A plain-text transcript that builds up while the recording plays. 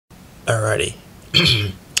Alrighty.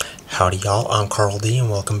 Howdy y'all, I'm Carl D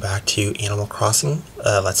and welcome back to Animal Crossing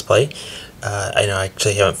Let's Play. I know I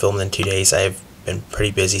actually haven't filmed in 2 days. I've been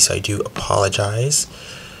pretty busy, so I do apologize.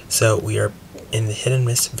 So we are in the Hidden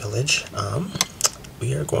Mist Village.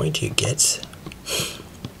 We are going to get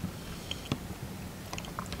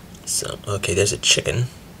some... Okay, there's a chicken.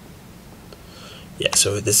 Yeah,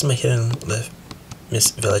 so this is my Hidden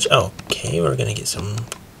Mist Village. Oh, okay, we're gonna get some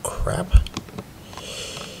crap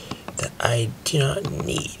that I do not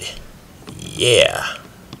need. Yeah.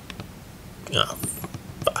 Oh,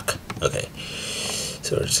 fuck. Okay.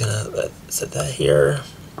 So we're just gonna set that here,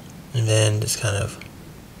 and then just kind of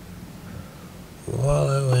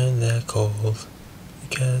wallow in the cold,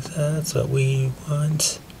 because that's what we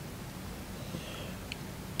want.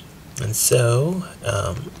 And so,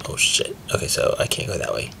 oh shit. Okay, so I can't go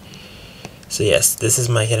that way. So yes, this is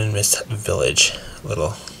my Hidden Mist Village.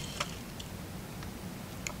 Little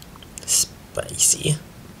spicy.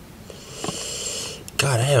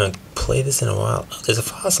 God, I haven't played this in a while. Oh, there's a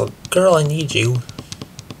fossil. Girl, I need you.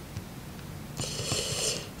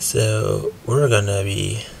 So, we're gonna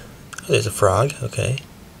be... Oh, there's a frog. Okay.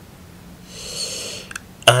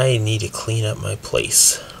 I need to clean up my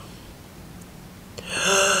place.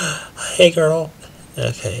 Hey, girl.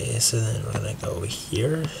 Okay, so then we're gonna go over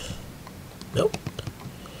here. Nope.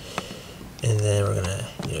 And then we're gonna,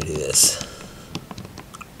 do this.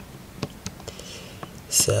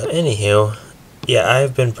 So, anywho, yeah,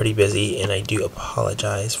 I've been pretty busy, and I do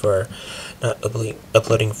apologize for not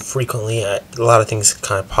uploading frequently. A lot of things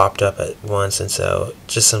kind of popped up at once, and so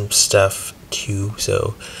just some stuff too.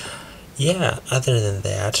 So, yeah, other than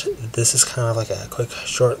that, this is kind of like a quick,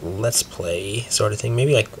 short Let's Play sort of thing.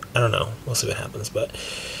 Maybe, like, I don't know. We'll see what happens, but,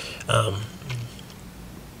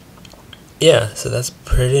 yeah, so that's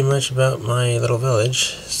pretty much about my little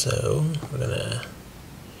village. So, we're gonna...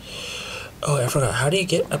 Oh, I forgot. How do you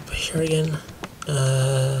get up here again?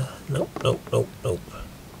 Nope. Oh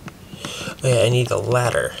yeah, I need a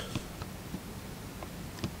ladder.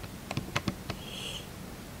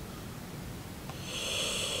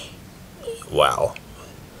 Wow.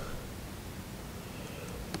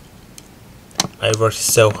 I worked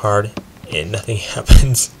so hard and nothing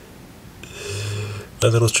happens. My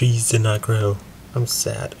little trees did not grow. I'm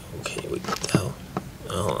sad. Okay, wait, what the hell?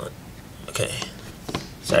 Hold on. Okay.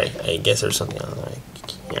 Sorry, I guess there's something on my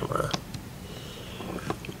camera.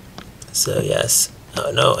 So, yes.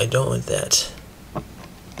 Oh, no, I don't want that.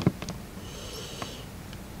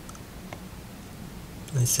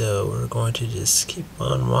 And so, we're going to just keep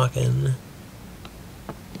on walking.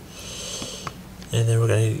 And then we're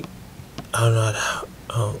going to... I'm not...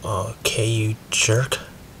 Oh, okay, you jerk.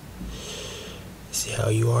 See how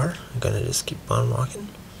you are? I'm going to just keep on walking.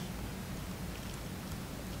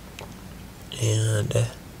 And...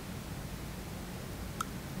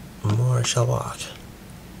 more shall walk.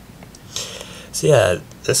 So yeah,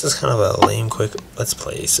 this is kind of a lame quick Let's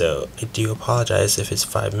Play, so I do apologize if it's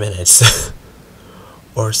 5 minutes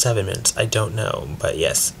or 7 minutes, I don't know, but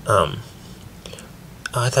yes. Oh,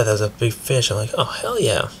 I thought that was a big fish. I'm like, oh hell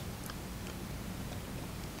yeah.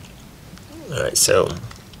 Alright, so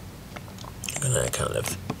I'm gonna kind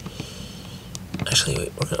of actually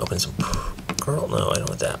wait, we're gonna open some girl, no, I don't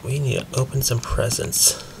want that. We need to open some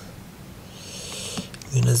presents.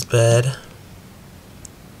 Luna's bed,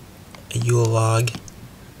 a Yule log,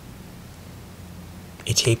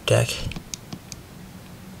 a tape deck,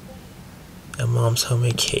 a mom's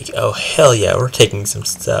homemade cake. Oh hell yeah, we're taking some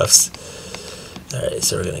stuffs. Alright,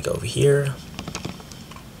 so we're gonna go over here.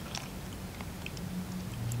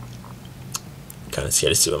 Kinda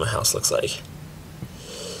scared to see what my house looks like.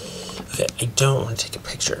 Okay, I don't want to take a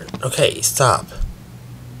picture. Okay, stop.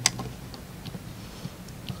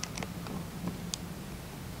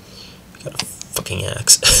 Got a fucking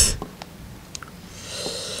axe.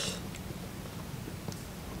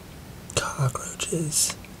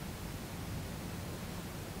 Cockroaches.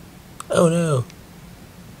 Oh no.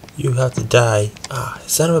 You have to die. Ah,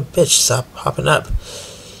 son of a bitch, stop popping up.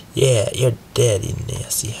 Yeah, you're dead, you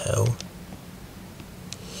nasty hoe.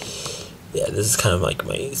 Yeah, this is kind of like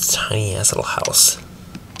my tiny ass little house.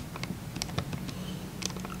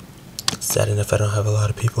 Sad enough I don't have a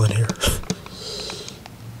lot of people in here.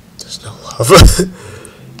 There's no love.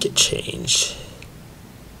 Get changed.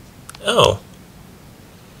 Oh.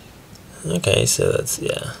 Okay, so that's,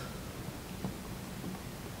 yeah.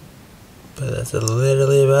 But that's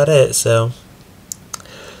literally about it, so.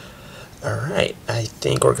 Alright, I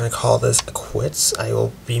think we're going to call this quits. I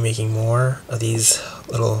will be making more of these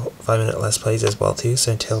little 5-minute Let's Plays as well too,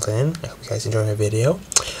 so until then, I hope you guys enjoy my video.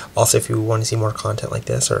 Also, if you want to see more content like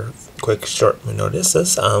this, or quick short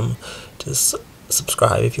notices, just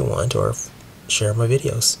subscribe if you want, or share my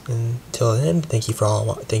videos. Until then, thank you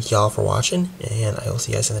all for watching, and I will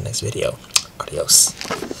see you guys in the next video. Adios.